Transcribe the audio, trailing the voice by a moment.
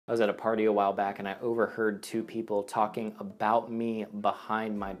I was at a party a while back and I overheard two people talking about me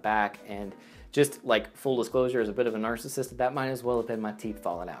behind my back, and just like full disclosure, as a bit of a narcissist, that might as well have been my teeth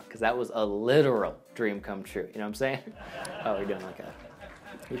falling out, because that was a literal dream come true. You know what I'm saying? Oh, you're doing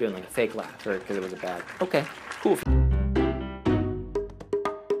like a fake laugh, or because it was a bad. Okay, cool.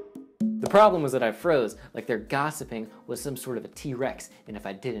 The problem was that I froze, like their gossiping was some sort of a T-Rex, and if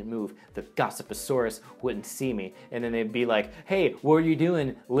I didn't move, the Gossiposaurus wouldn't see me, and then they'd be like, hey, what are you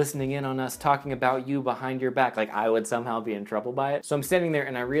doing listening in on us talking about you behind your back? Like I would somehow be in trouble by it. So I'm standing there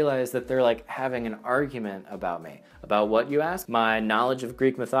and I realize that they're like having an argument about me. About what, you ask? My knowledge of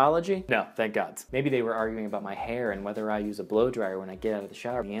Greek mythology? No, thank God. Maybe they were arguing about my hair and whether I use a blow dryer when I get out of the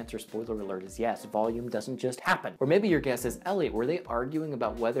shower. The answer, spoiler alert, is yes. Volume doesn't just happen. Or maybe your guess is, Elliot, were they arguing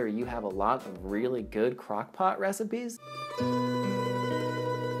about whether you have a lot of really good crockpot recipes?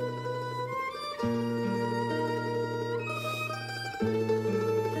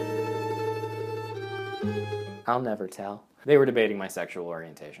 I'll never tell. They were debating my sexual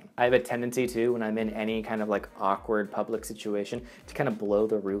orientation. I have a tendency to, when I'm in any kind of like awkward public situation, to kind of blow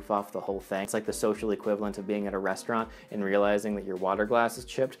the roof off the whole thing. It's like the social equivalent of being at a restaurant and realizing that your water glass is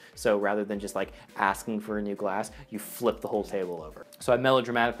chipped. So rather than just like asking for a new glass, you flip the whole table over. So I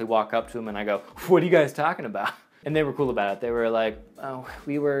melodramatically walk up to them and I go, what are you guys talking about? And they were cool about it. They were like, oh,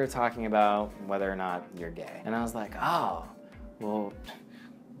 we were talking about whether or not you're gay. And I was like, oh, well,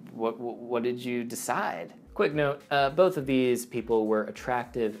 what did you decide? Quick note, both of these people were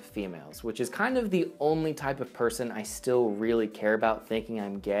attractive females, which is kind of the only type of person I still really care about thinking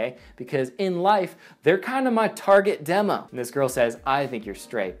I'm gay, because in life, they're kind of my target demo. And this girl says, I think you're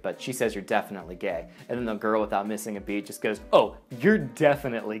straight, but she says you're definitely gay. And then the girl, without missing a beat, just goes, oh, you're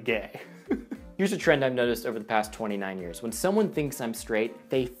definitely gay. Here's a trend I've noticed over the past 29 years. When someone thinks I'm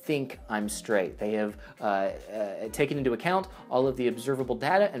straight, they think I'm straight. They have taken into account all of the observable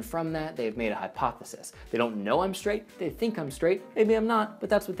data, and from that, they've made a hypothesis. They don't know I'm straight, they think I'm straight, maybe I'm not, but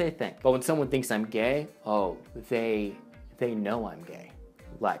that's what they think. But when someone thinks I'm gay, oh, they know I'm gay.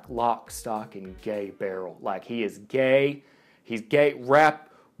 Like lock, stock, and gay barrel. Like he is gay, he's gay, wrap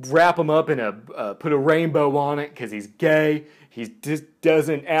him up in put a rainbow on it because he's gay. He just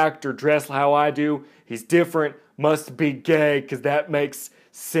doesn't act or dress how I do. He's different, must be gay because that makes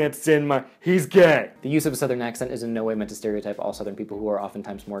sense in my, he's gay. The use of a Southern accent is in no way meant to stereotype all Southern people who are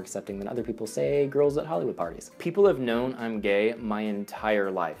oftentimes more accepting than other people, say girls at Hollywood parties. People have known I'm gay my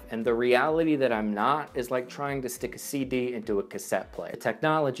entire life, and the reality that I'm not is like trying to stick a CD into a cassette player. The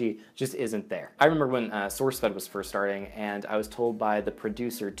technology just isn't there. I remember when SourceFed was first starting, and I was told by the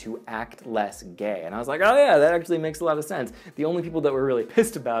producer to act less gay, and I was like, oh yeah, that actually makes a lot of sense. The only people that were really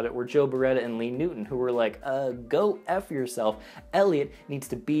pissed about it were Joe Beretta and Lee Newton, who were like, go F yourself. Elliot needs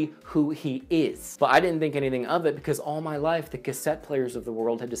to be who he is. But I didn't think anything of it because all my life the cassette players of the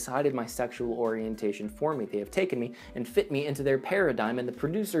world had decided my sexual orientation for me. They have taken me and fit me into their paradigm, and the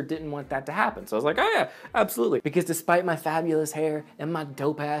producer didn't want that to happen. So I was like, oh yeah, absolutely. Because despite my fabulous hair and my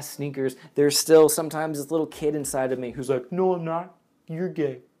dope ass sneakers, there's still sometimes this little kid inside of me who's like, no I'm not, you're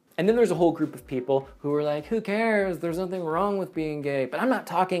gay. And then there's a whole group of people who are like, who cares? There's nothing wrong with being gay. But I'm not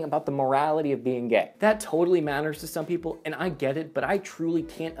talking about the morality of being gay. That totally matters to some people, and I get it, but I truly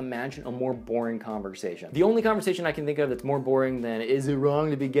can't imagine a more boring conversation. The only conversation I can think of that's more boring than is it wrong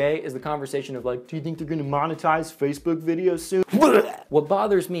to be gay is the conversation of like, do you think they're gonna monetize Facebook videos soon? What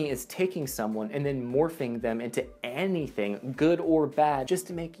bothers me is taking someone and then morphing them into anything, good or bad, just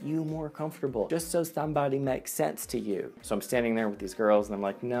to make you more comfortable, just so somebody makes sense to you. So I'm standing there with these girls and I'm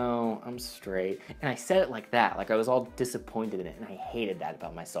like, no, I'm straight. And I said it like that, like I was all disappointed in it, and I hated that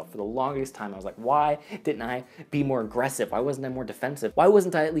about myself. For the longest time, I was like, why didn't I be more aggressive? Why wasn't I more defensive? Why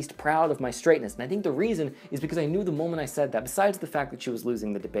wasn't I at least proud of my straightness? And I think the reason is because I knew the moment I said that, besides the fact that she was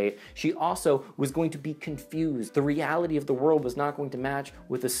losing the debate, she also was going to be confused. The reality of the world was not going to match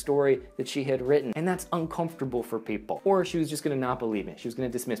with the story that she had written, and that's uncomfortable for people. Or she was just gonna not believe me. She was gonna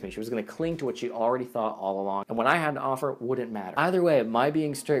dismiss me. She was gonna cling to what she already thought all along, and what I had to offer wouldn't matter. Either way, my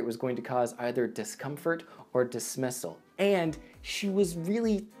being straight was going to cause either discomfort or dismissal. And she was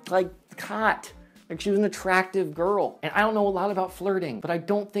really like hot. Like she was an attractive girl. And I don't know a lot about flirting, but I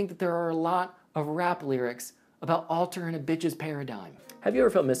don't think that there are a lot of rap lyrics about altering a bitch's paradigm. Have you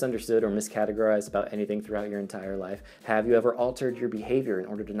ever felt misunderstood or miscategorized about anything throughout your entire life? Have you ever altered your behavior in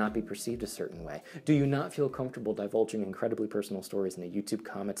order to not be perceived a certain way? Do you not feel comfortable divulging incredibly personal stories in a YouTube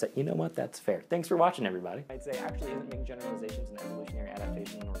comment section? You know what? That's fair. Thanks for watching, everybody. I'd say actually isn't making generalizations an evolutionary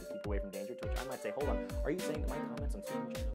adaptation in order to keep away from danger, to which I might say, hold on, are you saying that my comments on Sigmund